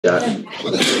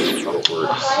That's how it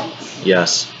works.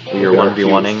 Yes. You're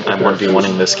 1v1ing. I'm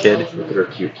 1v1ing this kid. Look at our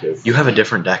cute kids. You have a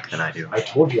different deck than I do. I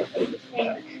told you I had a different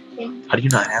deck. How do you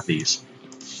not have these?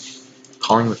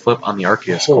 Calling the flip on the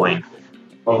Arceus coin.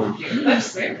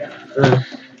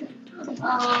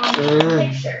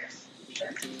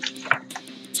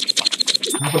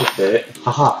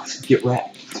 Haha, get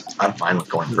wrecked. I'm fine with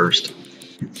going first.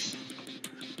 I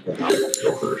would not like to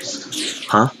go first.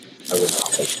 Huh? I would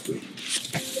not like to.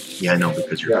 Yeah, I know,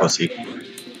 because you're a pussy. Don't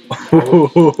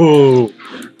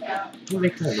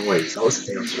make that noise. That was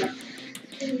answer.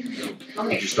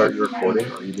 Did you start your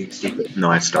recording, or are you being stupid?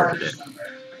 No, I started it. I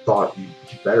thought you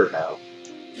better have.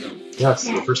 Yes,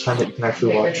 the first time that you can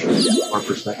actually watch our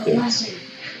perspectives.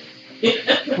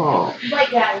 Oh.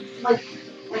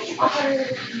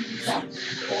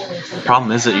 The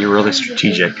problem is that you're really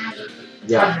strategic.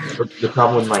 Yeah, the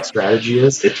problem with my strategy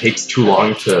is it takes too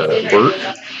long to work.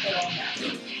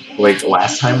 Like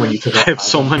last time when you took out, I have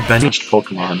so many benched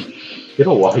Pokemon. Get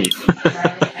a life.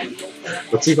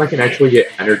 Let's see if I can actually get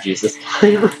energies this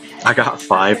time. I got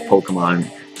 5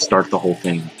 Pokemon. Start the whole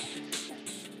thing.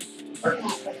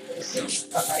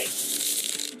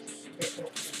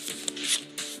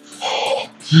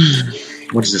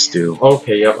 What does this do?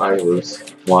 Okay, yep, I lose.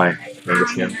 Why?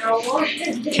 Kangaskhank?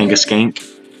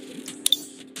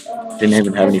 Didn't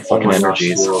even have any fucking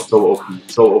energies. Gosh, so OP.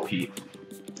 So OP.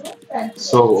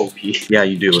 So OP. Yeah,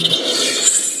 you do.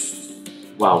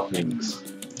 Wow, thanks.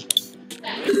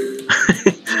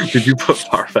 Did you put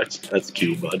Farfetch? That's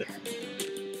cute, bud.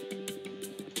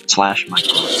 Slash my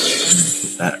god.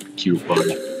 That cute, bud.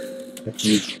 That's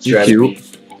you cute.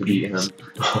 To beat him.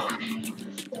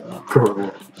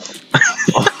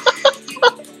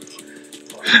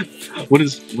 What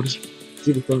is?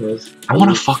 See, the thing is, I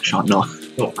want to fuck Sean. No,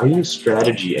 I use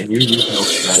strategy, and you use no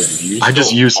strategy. I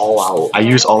just use all out. I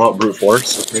use all out brute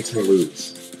force. Which makes me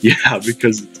lose. Yeah,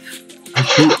 because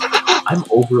I'm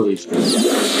overly strategic.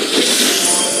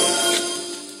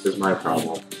 There's my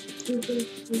problem.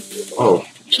 Oh,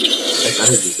 nice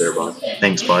energies there, bud.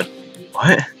 Thanks, bud.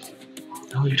 What? What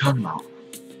the hell are you talking about?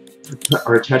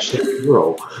 Are attached to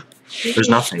hero. There's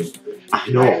nothing. I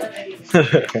know.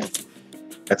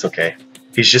 That's okay.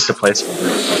 He's just a placeholder.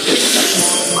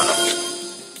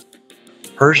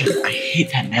 Persian, I hate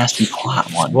that nasty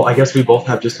plot one. Well, I guess we both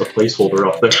have just a placeholder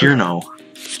up there. Tierno.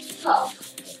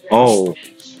 Oh,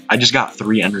 I just got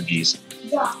 3 energies.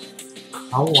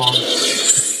 How long?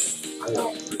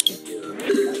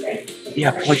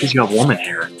 Yeah, probably because you have woman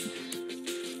hair.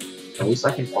 At least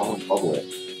I can fall in public.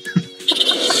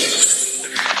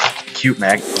 Cute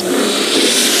mag.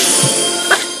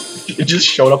 It just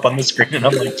showed up on the screen and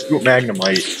I'm like, cute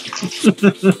Magnemite.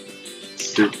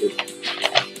 Stupid.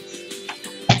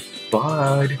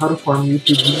 Bud, how to farm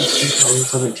YouTube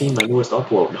 2017, my newest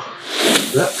upload.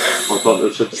 Yeah. I thought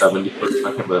it said 70 for a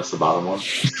second, but that's the bottom one. I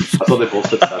thought they both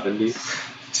said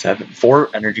 70. 4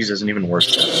 energies isn't even worth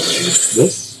 7.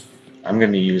 This? I'm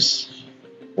gonna use.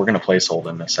 We're gonna placehold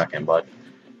in a second, but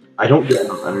I don't get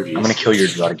enough energies. I'm gonna kill your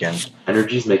Drud again.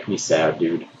 Energies make me sad,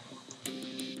 dude.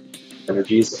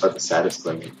 Energies are the saddest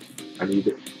thing. I need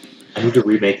to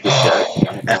remake this deck.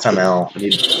 FML. I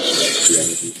need 3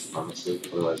 energies, honestly.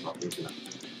 Otherwise, nothing's gonna.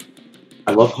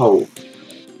 I love how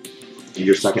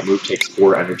your second move takes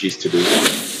 4 energies to do.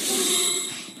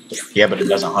 Yeah, but it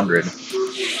does 100.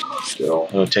 Still.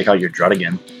 It'll take out your Drud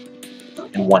again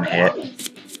in 1 hit,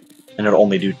 and it'll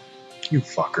only do. You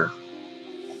fucker.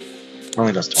 It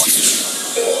only does 20.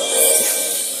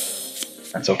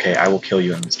 That's okay. I will kill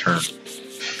you in this turn.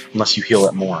 Unless you heal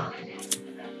it more.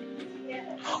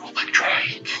 Oh, my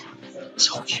Drake.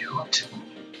 So cute.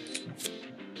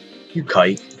 You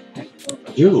kite.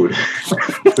 Dude,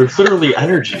 they're literally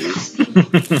energies.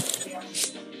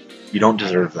 You don't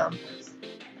deserve them.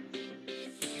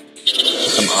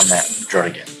 Put them on that Drud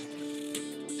again.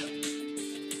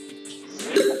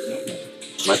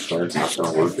 My plan's not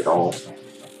gonna work at all.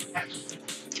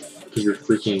 Because your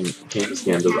freaking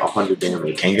Kangaskhan does 100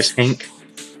 damage. Kangaskhank?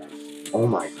 Oh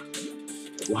my.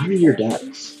 Why are your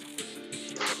decks?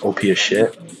 OP as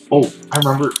shit. Oh, I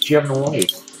remember. Do you have no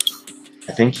life?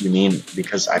 I think you mean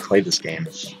because I played this game.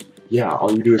 Yeah,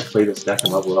 all you do is play this deck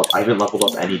and level it up. I haven't leveled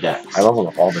up any decks. I leveled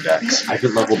up all the decks. I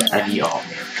haven't leveled any up.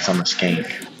 Because I'm a skank.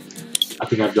 I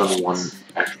think I've done 1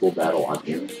 actual battle on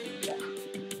you.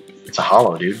 It's a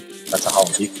hollow, dude. That's a hollow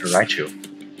Raichu.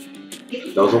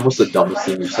 That was almost the dumbest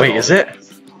thing you said. Wait, is it?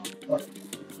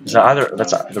 Is that either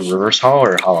the reverse hollow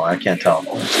or hollow? I can't tell.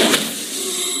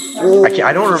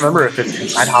 I don't remember if it's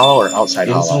inside hollow or outside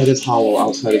hollow. Inside is hollow,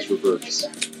 outside is reverse.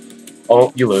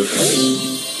 Oh, you lose.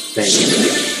 Thank you.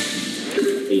 I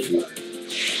hate you.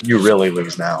 You really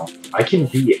lose now. I can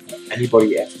beat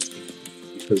anybody at this game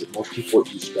because most people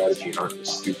that use strategy aren't as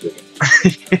stupid.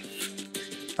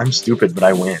 I'm stupid, but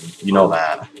I win. You know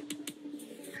that.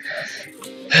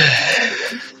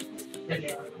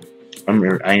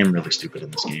 I am really stupid in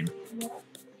this game.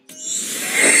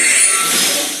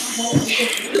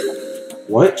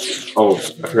 What? Oh, I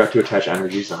forgot to attach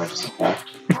energies and I just attacked.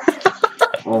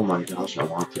 Oh my gosh, I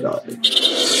want to die.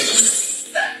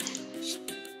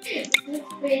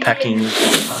 Pecking.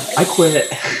 I quit.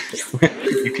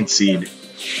 You concede.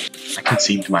 I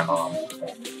concede to my mom.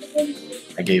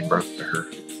 I gave birth to her.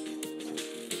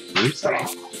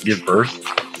 Give birth?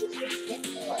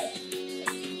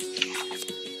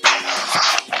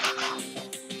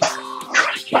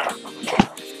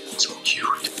 So cute.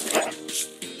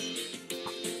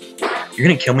 You're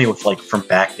gonna kill me with, like, from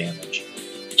back damage.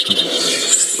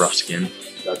 Rough skin.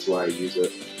 That's why I use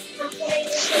it.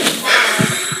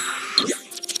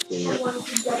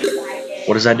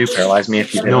 What does that do? Paralyze me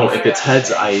if you hit No, me? if it's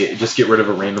heads, I just get rid of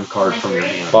a random card from your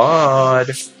hand.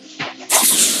 Bud.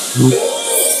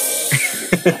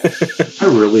 I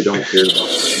really don't care about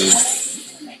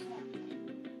this game.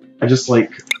 I just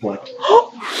like collect.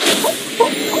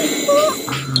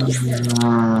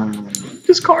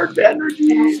 Discard the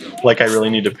energy. Like I really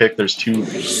need to pick. There's 2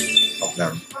 of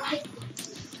them.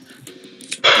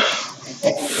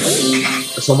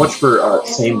 So much for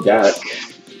same deck.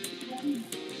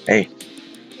 Hey,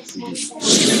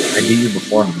 I beat you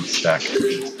before in this deck.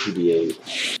 PBA.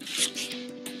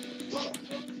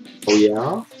 Oh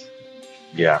yeah?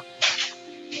 Yeah.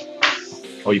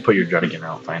 Oh, you put your Jodicow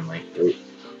out finally. Wait.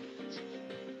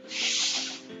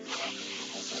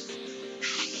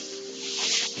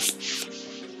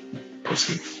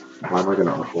 Pussy. Why am I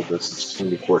gonna upload this? It's just gonna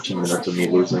be 14 minutes of me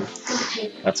losing.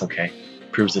 That's okay.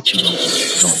 Proves that you don't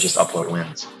just upload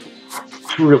wins.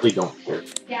 I really don't care.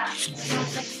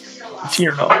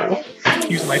 Tier no.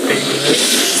 Use my favorite.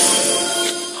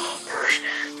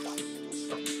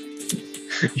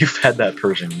 You've had that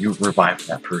Persian. You revived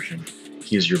that Persian.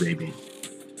 He is your baby.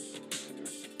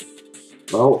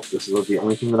 Well, this is the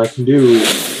only thing that I can do.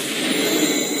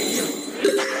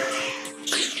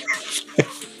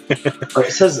 Oh,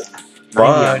 it says 90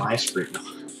 on my screen.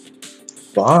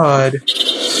 Bud.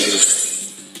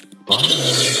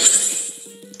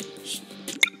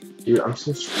 Dude, I'm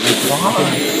so screwed.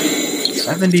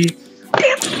 70.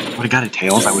 Would have got a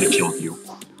tails, I would have killed you.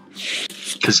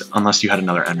 Because unless you had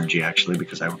another energy, actually,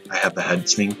 because I have the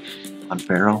heads thing on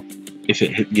Pharaoh. If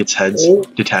it gets heads,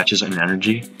 detaches an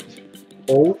energy.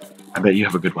 Oh. I bet you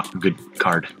have a good one, a good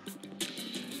card.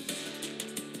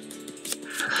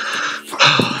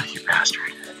 You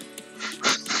bastard.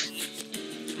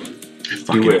 I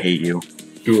fucking hate you.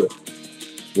 Do it.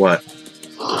 What?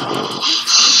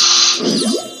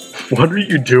 What are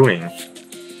you doing?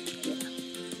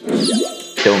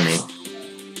 Kill me.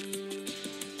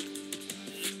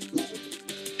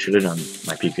 Should have done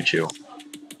my Pikachu.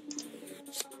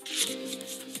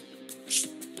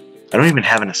 I don't even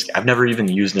have an escape. I've never even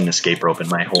used an escape rope in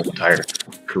my whole entire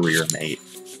career in 8.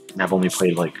 And I've only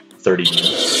played like 30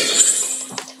 games.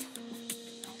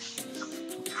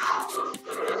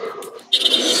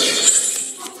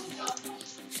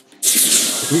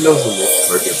 Who knows the most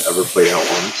card you've ever played out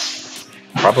once?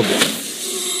 Probably.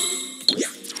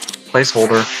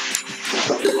 Placeholder.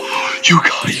 You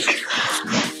guys.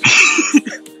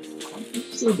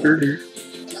 So dirty.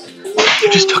 You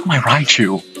just took my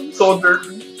Raichu. So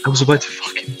dirty. I was about to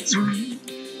fucking...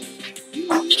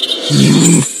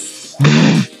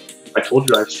 I told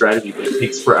you I have strategy, but it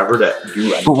takes forever to do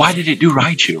anything. But why did it do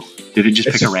Raichu? Did it just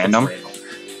pick a random?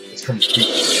 It's complete.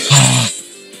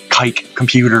 Kike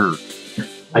computer.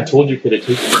 I told you that it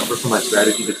takes forever for my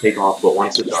strategy to take off, but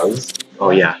once it does...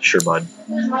 Oh yeah, sure bud.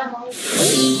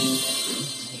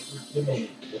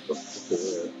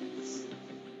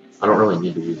 I don't really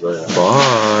need to use that.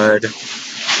 Bud.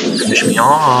 Finish me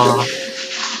off.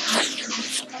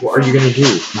 What are you gonna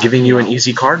do? Giving you an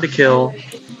easy card to kill.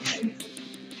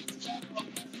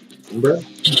 Remember?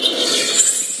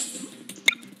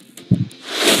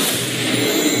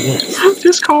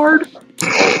 Discard.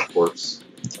 Oh, of course.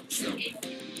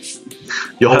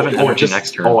 You'll have an energy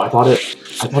next turn. Oh, I thought it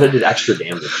did extra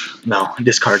damage. No,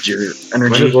 discard your Might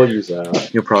energy. as well use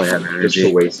that. You'll probably have Just energy.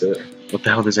 to waste it. What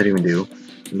the hell does that even do?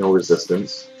 No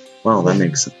resistance. Well, that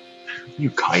makes sense.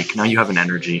 You kike. Now you have an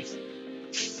energy.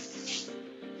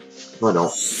 No, I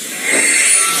don't.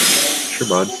 Sure,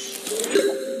 bud.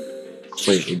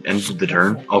 Wait, it ended the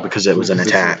turn? Oh, because it was an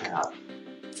attack.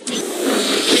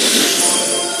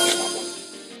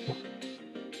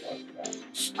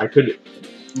 I could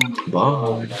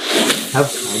Bud. Have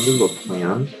kind of a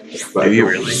plan, but Do you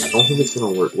really? I don't think it's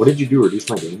gonna work. What did you do? Reduce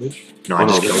my damage? No, I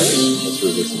just killed that's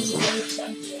resistance.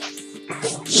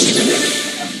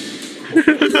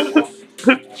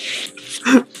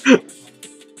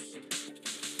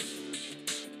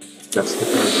 That's the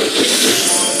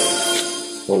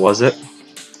What was it?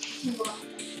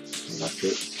 That's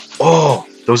it. Oh,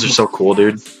 those are so cool,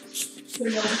 dude.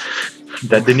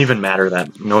 That didn't even matter,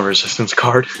 that no resistance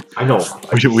card. I know.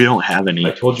 We don't have any.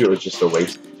 I told you it was just a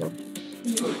waste of them.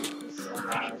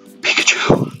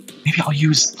 Pikachu. Maybe I'll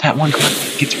use that one card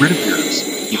that gets rid of yours.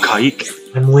 You kike.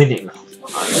 I'm winning.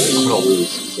 I'm gonna lose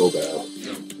so bad.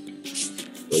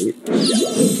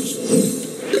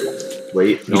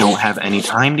 Wait. You don't have any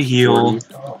time to heal.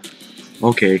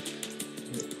 Okay.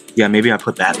 Yeah, maybe I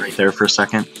put that right there for a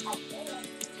second.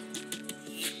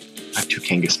 I have 2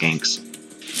 Kangaskhanks.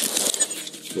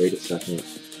 Wait a second.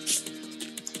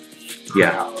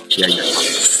 Yeah, you're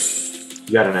fine.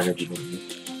 You got an energy, didn't you?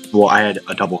 Well, I had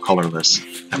a double colorless.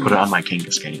 I put it on my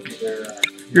Kangaskhank.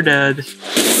 You're dead.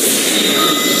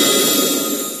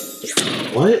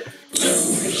 What?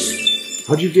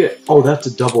 How'd you get? Oh, that's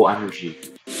a double energy.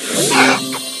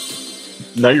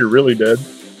 Now you're really dead.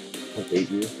 I hate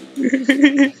you.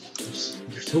 You're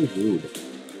so rude.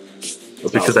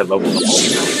 Well, because I leveled up all the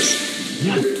guys.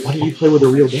 Yeah, why don't you play with a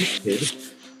real deck, kid?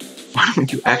 Why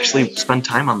don't you actually spend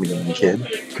time on the game, kid?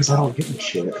 Because I don't give a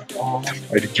shit.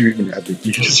 Why did you even have to?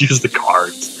 You just use the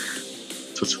cards.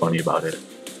 That's what's funny about it.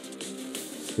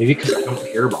 Maybe because I don't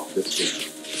care about this game.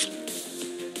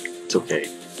 It's okay.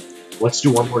 Let's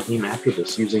do one more game after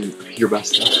this using your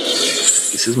best deck.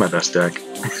 This is my best deck.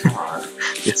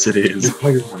 Yes, it is. Your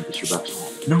fire one is your best one.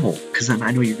 No, because then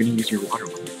I know you're going to use your water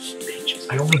one. Bitches.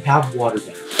 I only have water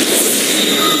deck.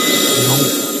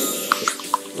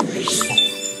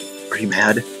 Are you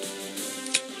mad?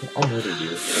 I'll murder you.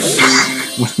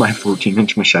 With my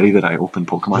 14-inch machete that I open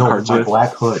Pokemon cards my with?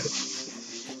 black hood.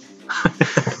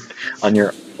 On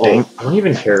your I don't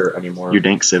even care anymore. your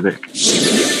dank Civic.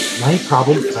 My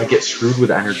problem is I get screwed with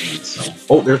energies.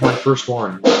 Oh, there's my first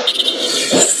one.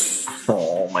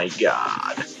 Oh my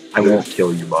god. I won't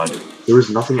kill you, bud. There is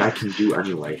nothing I can do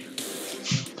anyway.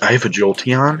 I have a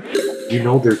Jolteon? You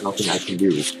know there's nothing I can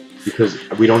do. Because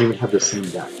we don't even have the same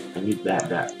deck. I need that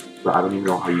deck. But I don't even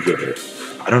know how you get it.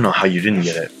 I don't know how you didn't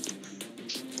get it.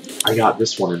 I got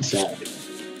this one instead.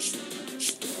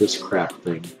 This crap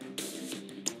thing.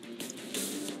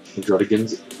 And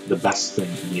Drudigan's the best thing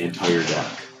in the entire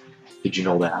deck. Did you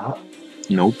know that?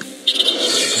 Nope.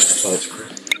 Oh, it's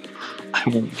crap. I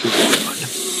won't kill you, bud.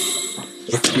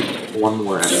 Let's do one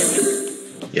more enemy.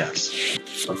 Yes.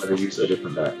 I'm gonna use a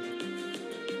different deck.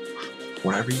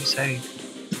 Whatever you say.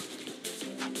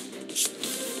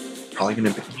 Probably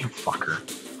gonna be you fucker.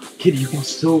 Kid, you can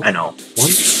still. I know. One? I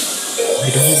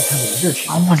don't even have an energy.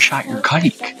 I one-shot your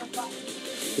kike. I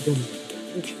don't even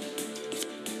have energy.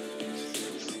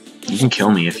 You can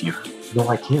kill me if you... No,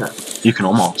 I can't. You can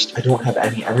almost. I don't have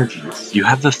any energies. You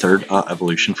have the 3rd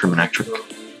evolution from Electric.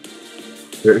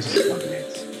 There isn't one.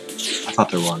 I thought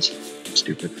there was. I'm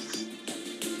stupid.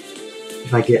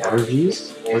 Can I get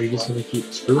energies? Or are you just gonna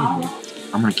keep screwing me?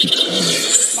 I'm gonna keep screwing you.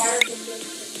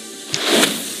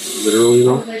 Literally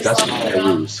though, that's why I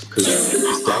lose. Because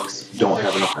these decks don't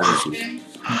have enough energy.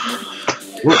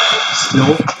 Look,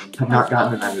 still have not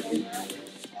gotten an energy.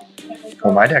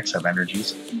 Well, my decks have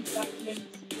energies.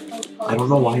 I don't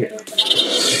know why I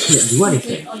can't do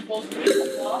anything.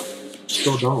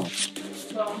 So dumb.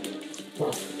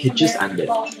 Kid, just end it.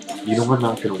 You know I'm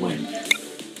not gonna win. You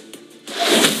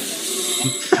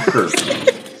fucker.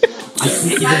 I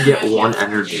can't even get one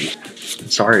energy.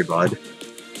 Sorry, bud.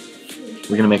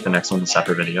 We're gonna make the next one a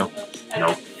separate video.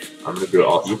 No. I'm gonna do it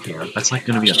all you can. That's like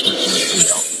gonna be a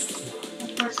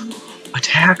 13-minute video.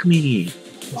 Attack me!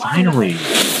 Finally!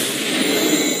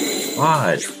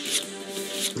 God.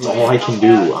 That's all I can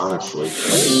do, honestly.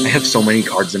 I have so many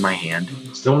cards in my hand.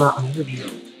 Still not an energy.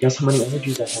 Guess how many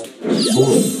energies I have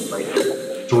total right now?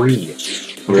 3.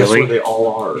 Guess Really? where they all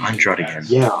are. I'm Drudigan.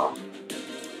 Yeah.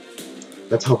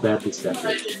 That's how bad this deck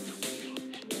is.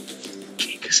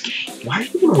 Why are you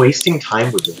even wasting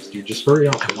time with this, dude? Just hurry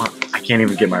up. I can't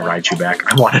even get my Raichu back.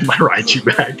 I wanted my Raichu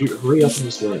back. Dude, hurry up and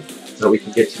just win. So we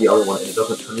can get to the other one and it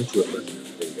doesn't turn into a 13.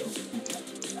 There you go.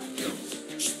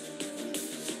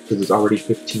 Because it's already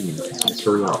 15. Just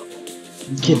hurry up.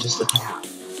 Kid, just attack.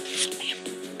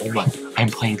 Oh my. I'm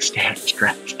playing stab.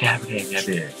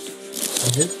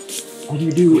 All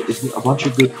you do is get a bunch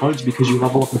of good cards because you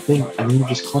level up the thing, and then you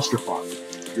just clusterfuck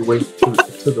your way to the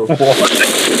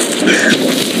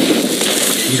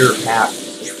Peter Pat.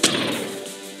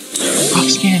 Rough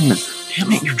skin!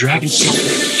 Damn it, your dragon's so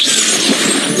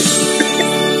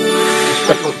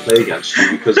I don't play against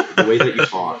you because the way that you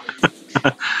talk.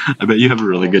 I bet you have a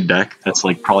really good deck that's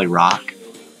like probably rock.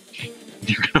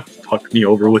 You're gonna fuck me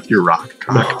over with your rock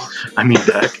cock. I mean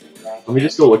deck. Let me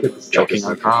just go look at this deck. Joking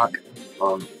on cock.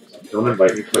 Don't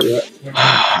invite me quite yet.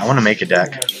 I want to make a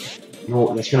deck.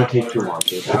 No, that's gonna take too long.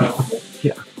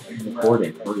 Yeah, I'm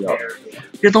recording. Hurry up.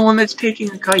 You're the one that's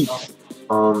taking a kite.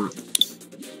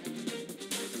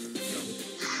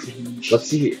 Let's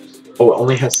see. Oh, it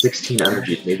only has 16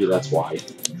 energies. Maybe that's why.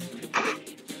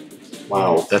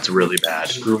 Wow, That's really bad.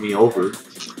 screw me over.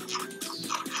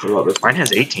 What about this? Mine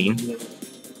has 18.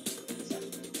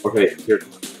 Okay, here.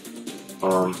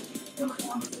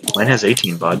 Mine has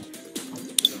 18, bud.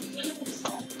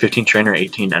 15 trainer,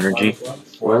 18 energy.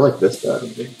 Oh, I like this deck.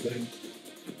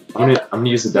 I'm gonna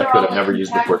use a deck that I've never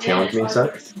used before. Challenge me a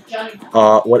sec.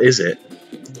 What is it?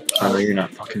 I know you're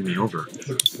not fucking me over.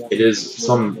 It is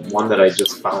some one that I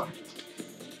just found.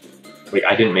 Wait,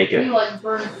 I didn't make it.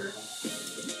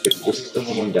 It's just a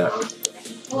one deck.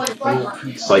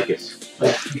 Psychic.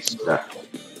 Deck.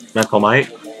 Mental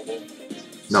Might?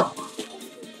 No.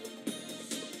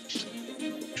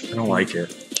 I don't like it.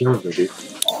 Challenge me, dude.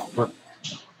 What?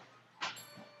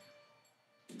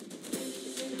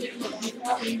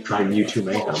 Try Mewtwo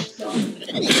Mayhem.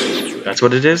 That's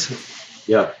what it is?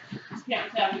 Yeah.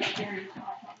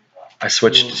 I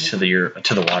switched to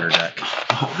the water deck.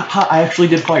 I actually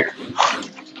did fire.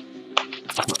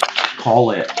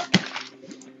 Call it.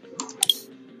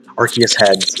 Arceus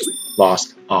heads.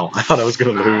 Lost. Oh, I thought I was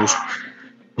gonna lose.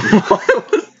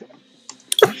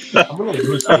 I'm gonna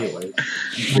lose anyway.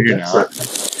 You're not.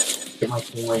 Get my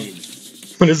coin.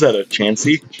 What is that, a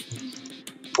Chansey?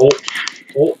 Oh.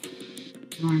 Oh.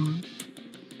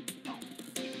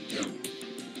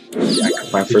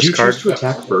 My Did first you card? choose to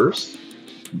attack first?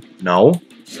 No.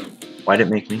 Why'd it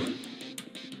make me?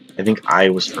 I think I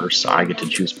was first, so I get to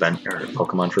choose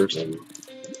Pokemon first.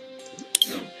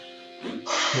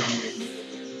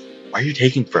 Why are you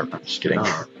taking forever? I'm just kidding.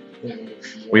 No.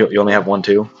 You only have one,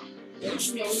 too?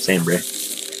 Same, Bray.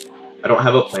 I don't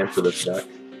have a plan for this deck.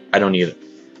 I don't either.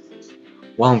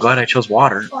 Well, I'm glad I chose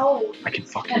water. I can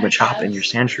fuck you Machop in your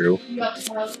Sandshrew.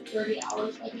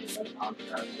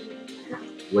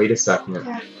 Wait a second.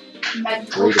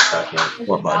 Wait a second.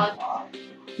 What, bud?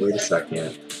 Wait a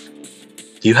second.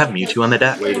 Do you have Mewtwo on the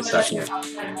deck? Wait a second.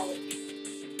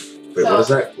 Wait, what is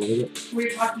that? What is it?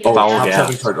 Oh, Foul top gas.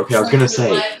 7 card. Okay, I was gonna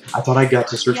say, I thought I got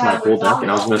to search my whole deck, and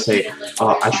I was gonna say,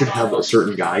 I should have a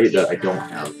certain guy that I don't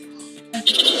have.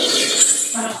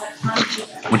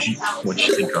 What'd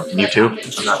you think of?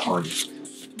 Mewtwo? I'm not telling you.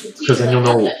 Because I don't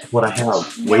know what I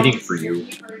have waiting for you.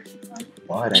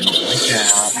 What? I don't like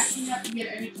that.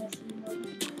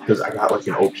 Because I got like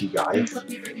an OP guy.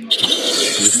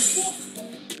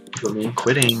 For me.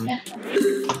 Quitting.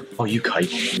 Oh, you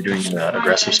kite. You're doing the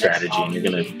aggressive strategy, and you're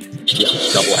gonna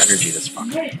double energy this fuck.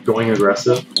 Going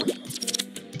aggressive.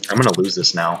 I'm gonna lose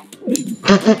this now.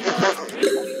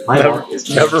 My luck is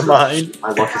cancer. Never mind.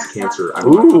 My luck is cancer.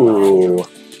 Ooh.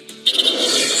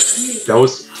 That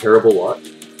was terrible luck.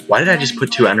 Why did I just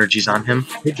put 2 energies on him?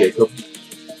 Hey Jacob.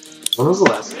 When was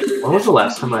the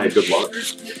last time I had good luck?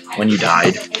 When you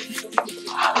died.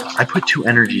 I put 2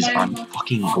 energies on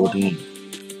fucking Goldeen.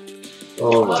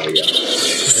 Oh my god. I'm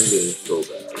getting so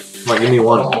bad. Come on, give me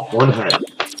one head.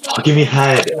 Give me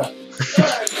head.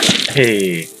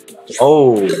 Hey.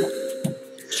 Oh.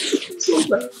 So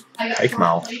bad. Hike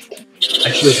mouth. I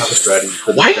actually have a strategy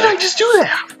for this. Why did I deck. just do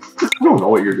that? I don't know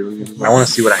what you're doing anymore. I want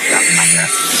to see what I have in my deck.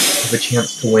 I have a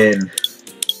chance to win.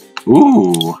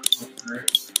 Ooh.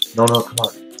 No, come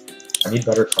on. I need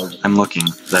better cards. I'm looking.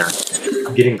 There.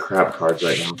 I'm getting crap cards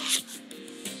right now.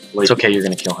 Like, It's okay, you're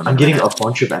gonna kill him. I'm getting a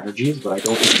bunch of energies, but I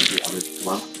don't need the energy.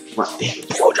 Come on. Damn it.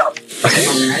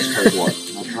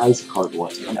 blowjob. My prize card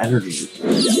was an energy.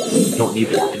 I don't need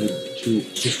that. I need 2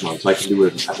 Pokemon so I can do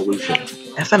an evolution.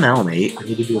 FML, mate. I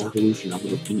need to do an evolution. I'm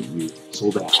gonna beat you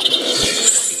so bad.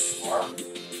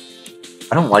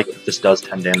 I don't like that this does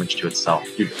 10 damage to itself.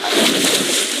 Dude,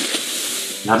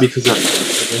 not because I'm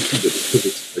against you, but just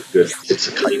because it's good. It's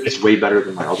a kite. It's way better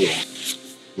than my other one.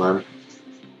 Man,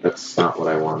 that's not what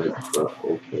I wanted, but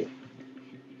okay.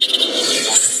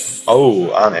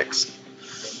 Oh, Onyx.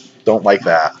 Don't like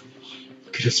that.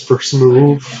 Look at his first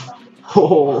move.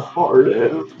 Oh,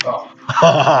 Harden.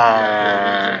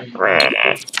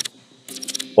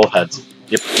 Both heads.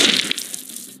 Yep.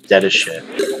 Dead as shit.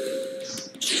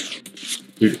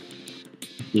 Dude.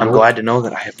 I'm glad to know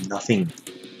that I have nothing.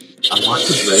 I want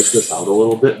to drag this out a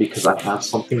little bit because I have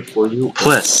something for you.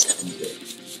 Plus.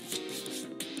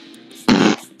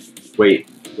 Wait.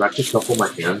 forgot to shuffle my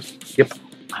hand. Yep.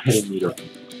 I had a meter.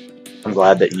 I'm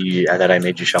glad that I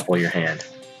made you shuffle your hand.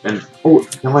 And oh,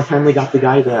 now I finally got the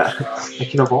guy that I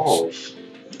can evolve.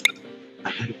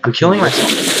 I'm killing myself.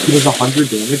 He was 100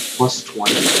 damage plus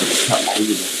 20. I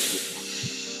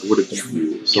would have killed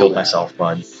you. So Killed bad. myself,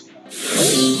 bud.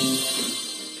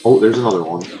 Oh, there's another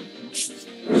one.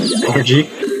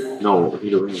 Energy? No, I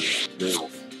need a ring. No.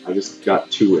 I just got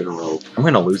 2 in a row. I'm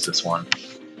gonna lose this one.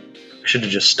 I should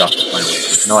have just stuck with my...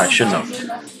 No, I shouldn't have.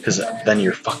 Because then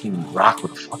your fucking rock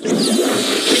would have fucked me.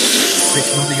 Wait,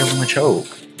 nobody give him a choke.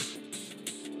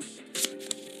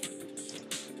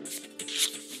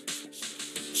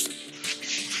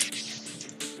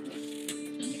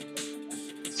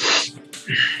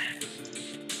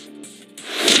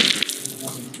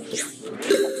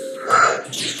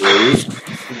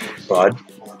 Bud.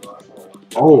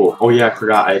 Oh yeah, I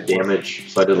forgot I had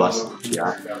damage, so I did less.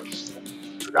 Yeah.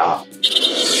 Forgot.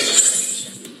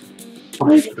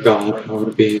 I forgot how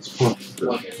to be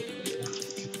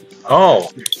Oh.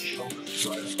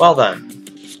 Well then.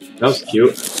 That was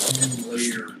cute.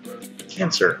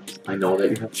 Cancer. I know that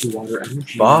you have 2 water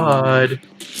energy. Bud. I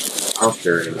don't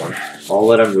care anymore. All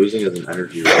that I'm losing is an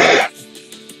energy.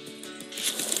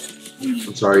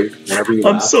 I'm sorry. Whenever you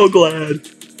laugh. so glad.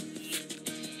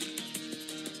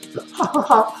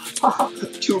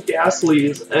 2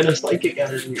 Ghastlies and a psychic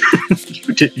energy. You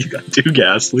got 2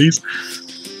 Ghastlies.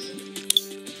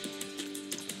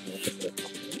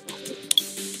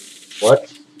 What? What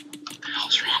the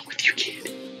hell's wrong with you,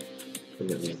 kid? I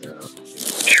didn't mean that.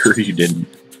 Sure you didn't.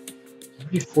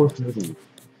 Maybe 430.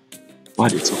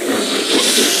 But it's okay.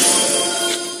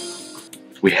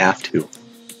 We have to.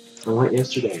 I went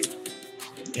yesterday.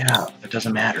 Yeah, it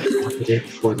doesn't matter. I went the day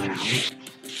before that.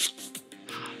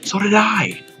 So did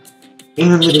I.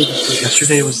 And the day before.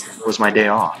 Yesterday was my day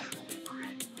off.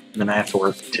 And then I have to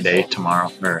work today,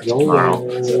 tomorrow, or tomorrow,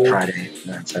 Friday,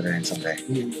 and then Saturday and Sunday.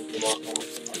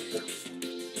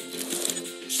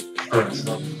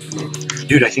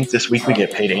 Dude, I think this week we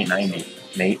get paid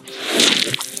 $8.90, Nate.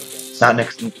 Not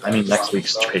next. I mean next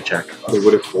week's paycheck. They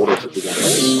would have told us if we got it.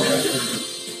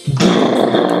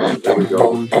 There we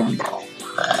go.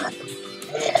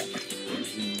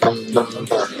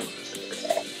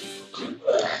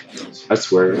 I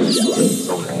swear.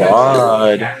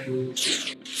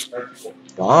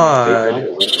 Bud.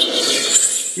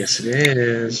 Yes, it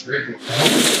is.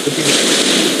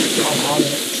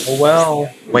 Oh well.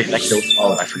 Wait, that killed.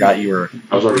 Oh, I forgot you were.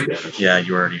 I was already damaged. Yeah,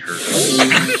 you were already hurt.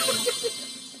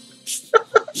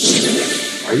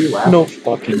 Are you laughing? No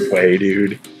fucking way,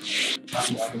 dude.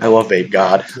 I love Vape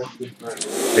God. Vape God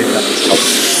is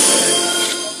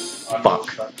tough. Fuck.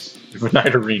 We're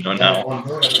Night Arena now.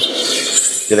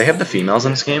 Do they have the females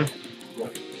in this game?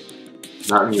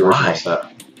 Not in the original set.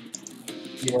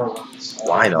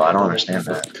 Why though? I don't understand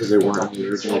that. Because they weren't in the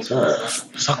original set.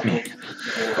 Suck me.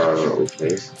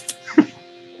 Okay.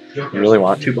 You really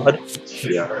want to, bud?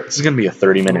 Yeah. This is gonna be a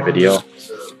 30-minute video.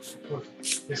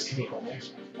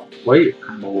 Wait.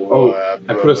 Oh,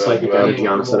 I put a psychic energy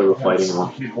on instead of a fighting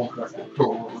one.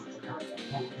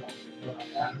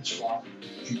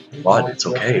 Bud, it's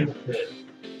okay.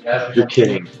 You're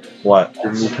kidding. What?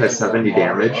 Your move has 70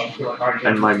 damage,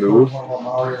 and my move,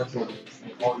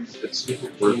 it's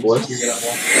worthless.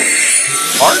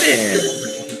 Pardon!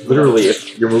 Literally,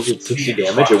 if your move did 60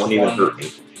 damage, it wouldn't even hurt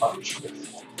me.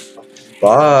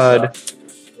 Bud.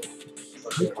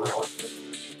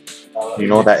 You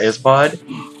know what that is, bud?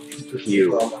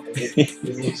 You.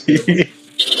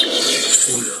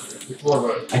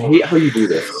 I hate how you do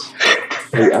this.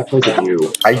 You act like a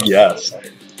you. I guess.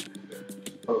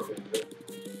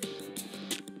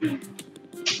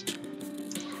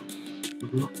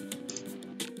 You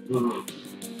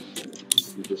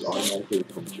just automatically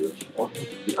come to it.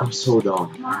 I'm so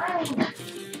dumb. I'm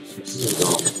so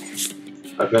dumb.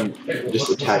 I've been just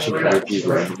attaching energies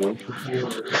randomly.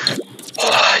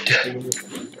 I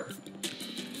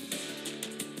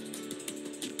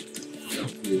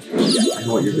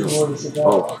know what you're doing.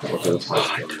 Oh, okay, that's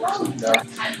fine.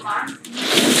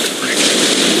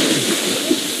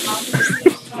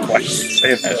 Why are you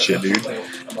saying that shit, dude?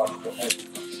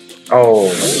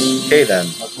 Oh, okay then.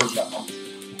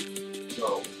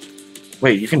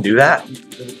 Wait, you can do that?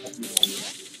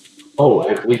 Oh,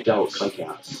 it bleeped out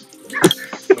Psychaps.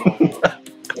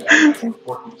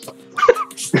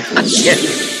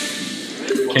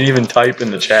 Can't even type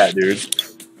in the chat, dude.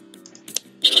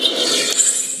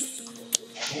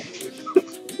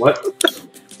 What?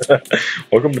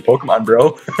 Welcome to Pokemon,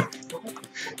 bro.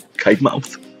 Kite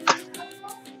mouth.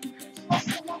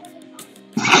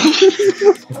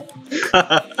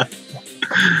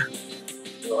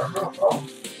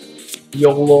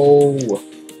 YOLO!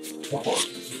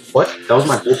 What? That was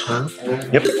my whole turn?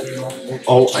 Yep.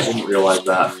 Oh, I didn't realize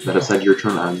that. That it said your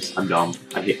turn ends. I'm dumb.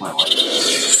 I hate my life.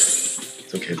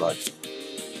 It's okay, bud.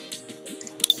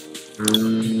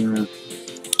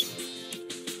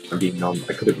 I'm being dumb.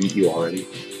 I could have beat you already.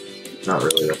 Not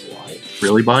really, that's a lie.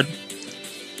 Really, bud?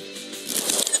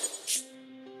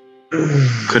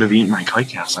 Could have eaten my kite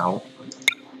cast out.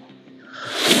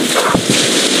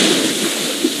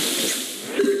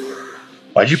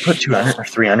 Why'd you put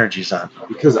 3 energies on?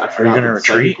 Because I forgot gonna the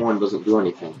retreat? second one doesn't do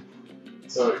anything.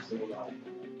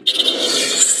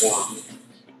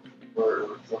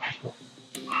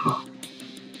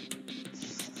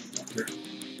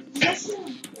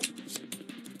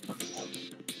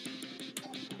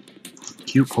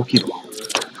 Cute Pokeball.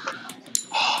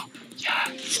 Oh,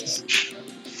 yes.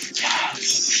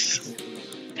 Yes.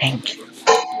 Thank you.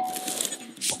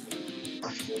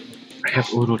 I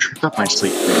have a little trick up my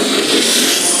sleeve.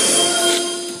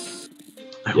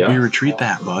 I hope you retreat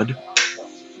that, bud.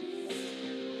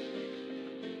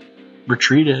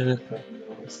 Retreat it.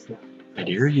 I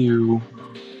dare you.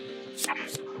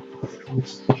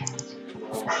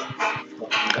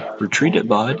 Retreat it,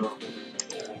 bud.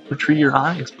 Retreat your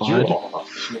eyes, bud.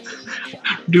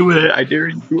 Do it. I dare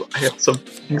you. I have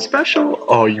something special.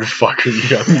 Oh, you fucking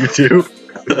got you too.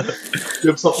 You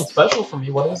have something special for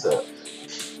me. What is it?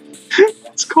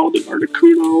 It's called an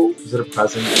Articuno. Is it a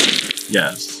present?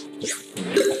 Yes.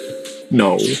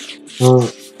 No.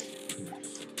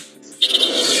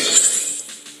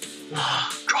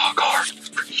 Draw a card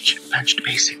for each benched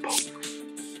basic Pokemon.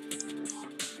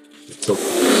 It's so cool.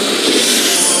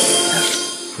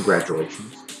 Yes.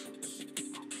 Congratulations.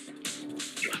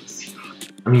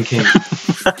 I mean, King. I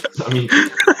mean,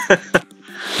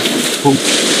 He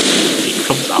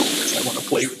comes out because I want to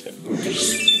play with him.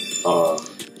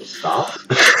 stop.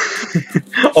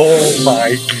 Oh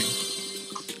my.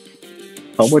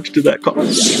 How much did that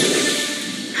cost?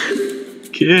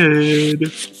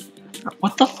 Kid.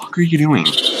 What the fuck are you doing?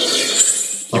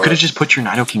 You could have just put your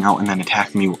Nidoking out and then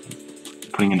attacked me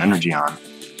putting an energy on.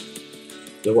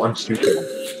 Yeah, well, I'm stupid.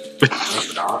 I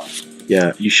forgot.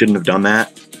 Yeah, you shouldn't have done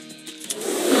that.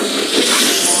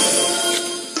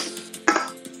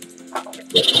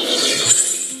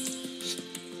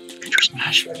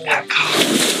 Smash that card.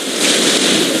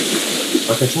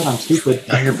 Like I said, I'm stupid.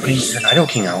 Now you're putting your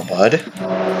Nidoking out, bud.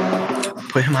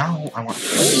 Put him out. I want.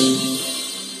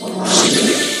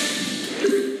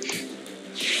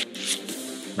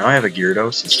 Now I have a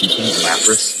Gyarados, a Seeking,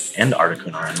 Lapras, and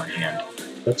Articuno in my hand.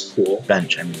 That's cool.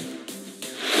 Bench, I mean.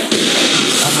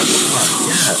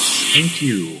 Yes, thank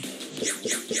you.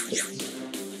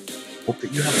 Hope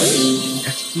that you have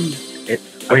XP.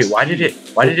 Wait, why did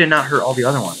it not hurt all the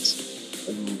other ones?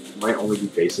 Might only be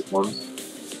basic ones.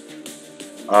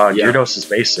 Gyarados is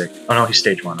basic. Oh no, he's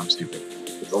stage 1. I'm stupid.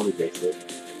 It's only basic.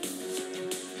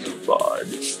 Bud.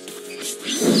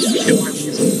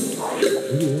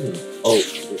 Oh,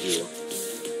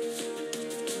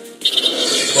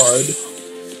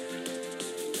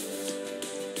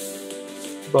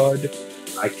 Bud.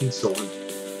 I can still win.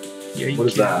 Yeah, you What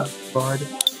is can, that? Bud.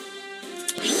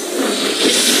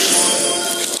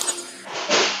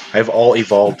 I have all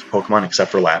evolved Pokemon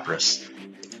except for Lapras.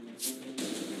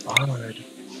 Bud.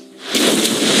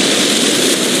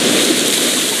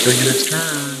 Doing it its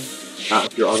turn. Not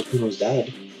if your Articuno's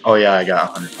dead. Oh yeah, I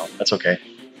got 100 health. That's okay.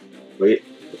 Wait,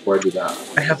 before I do that.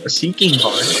 I have a Seeking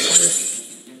Bud.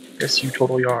 Yes, you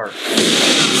totally are.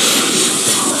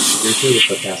 You're really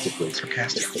sarcastically.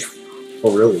 Sarcastically.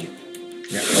 Oh, really?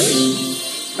 Yeah.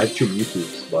 I have 2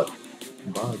 Mewtwo's, but...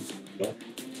 Bud. But...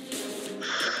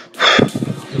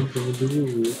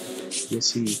 You'll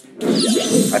see.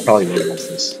 I probably will lose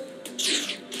this.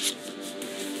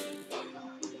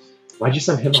 Why'd you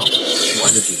send him out? No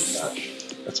energy with that.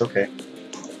 That's okay.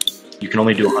 You can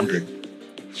only do 100.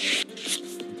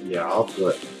 Yeah, I'll do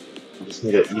it. I just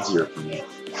made it easier for me.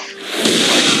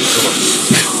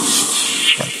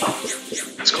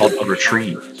 It's called a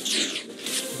retreat.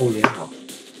 Oh yeah.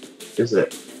 Is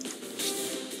it?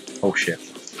 Oh shit.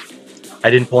 I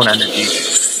didn't pull an energy.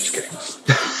 Just kidding.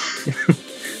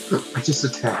 I just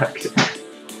attacked.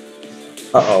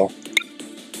 Uh-oh.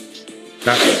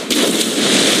 Not good.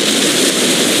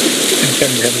 10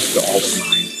 damage to all of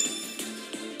mine.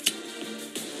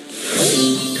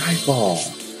 Sky Ball.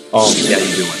 Oh, yeah,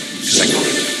 you do it. Because I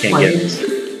can't get it.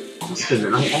 Austin,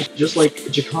 and I act just like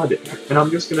Jakad, and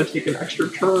I'm just gonna take an extra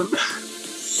turn.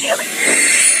 Damn it.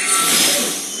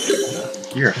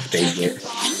 You're a faggot.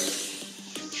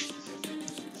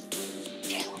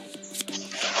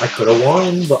 I could have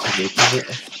won, but I'm making it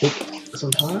take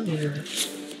some time.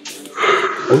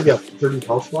 Oh, yeah, 30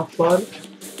 health left, bud.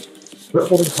 Quit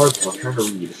holding cards, I'm trying to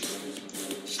read.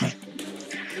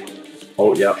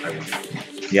 Oh, yeah, I win.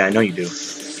 Yeah, I know you do. You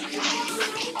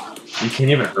can't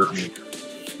even hurt me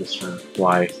this turn.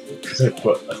 Why? Because I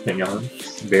put a thing on.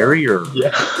 Barrier?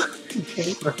 Yeah. You can't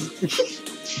even hurt me.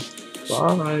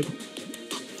 Bye.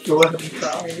 Go ahead and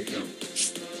try.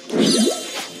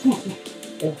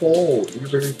 Oh, you're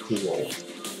very cool.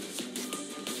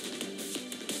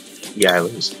 Yeah, I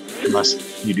lose.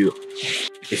 Unless you do.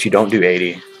 If you don't do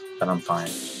 80, then I'm fine.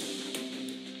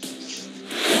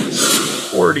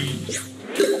 40.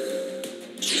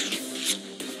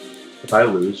 If I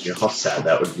lose, you know how sad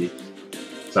that would be?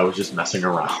 Because I was just messing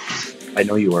around. I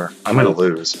know you were. I'm gonna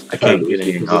lose. I can't get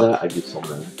anything because of up. that, I'd be so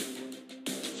mad.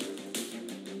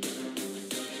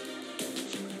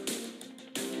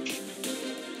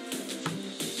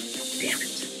 Damn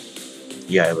it.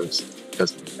 Yeah, I lose.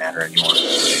 Doesn't matter anymore.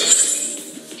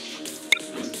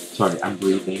 Sorry, I'm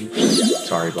breathing.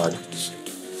 Sorry, bud.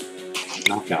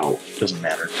 Knockout. Doesn't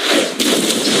matter.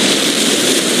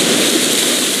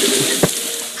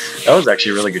 That was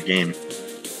actually a really good game.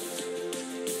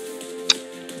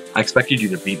 I expected you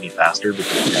to beat me faster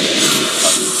because you had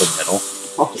the middle.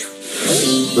 Oh.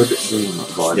 Good game,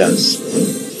 bud. Yes.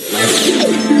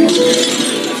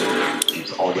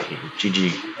 It's all game.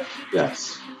 GG.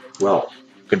 Yes. Well,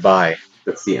 Goodbye.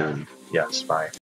 that's the end. Yes, bye.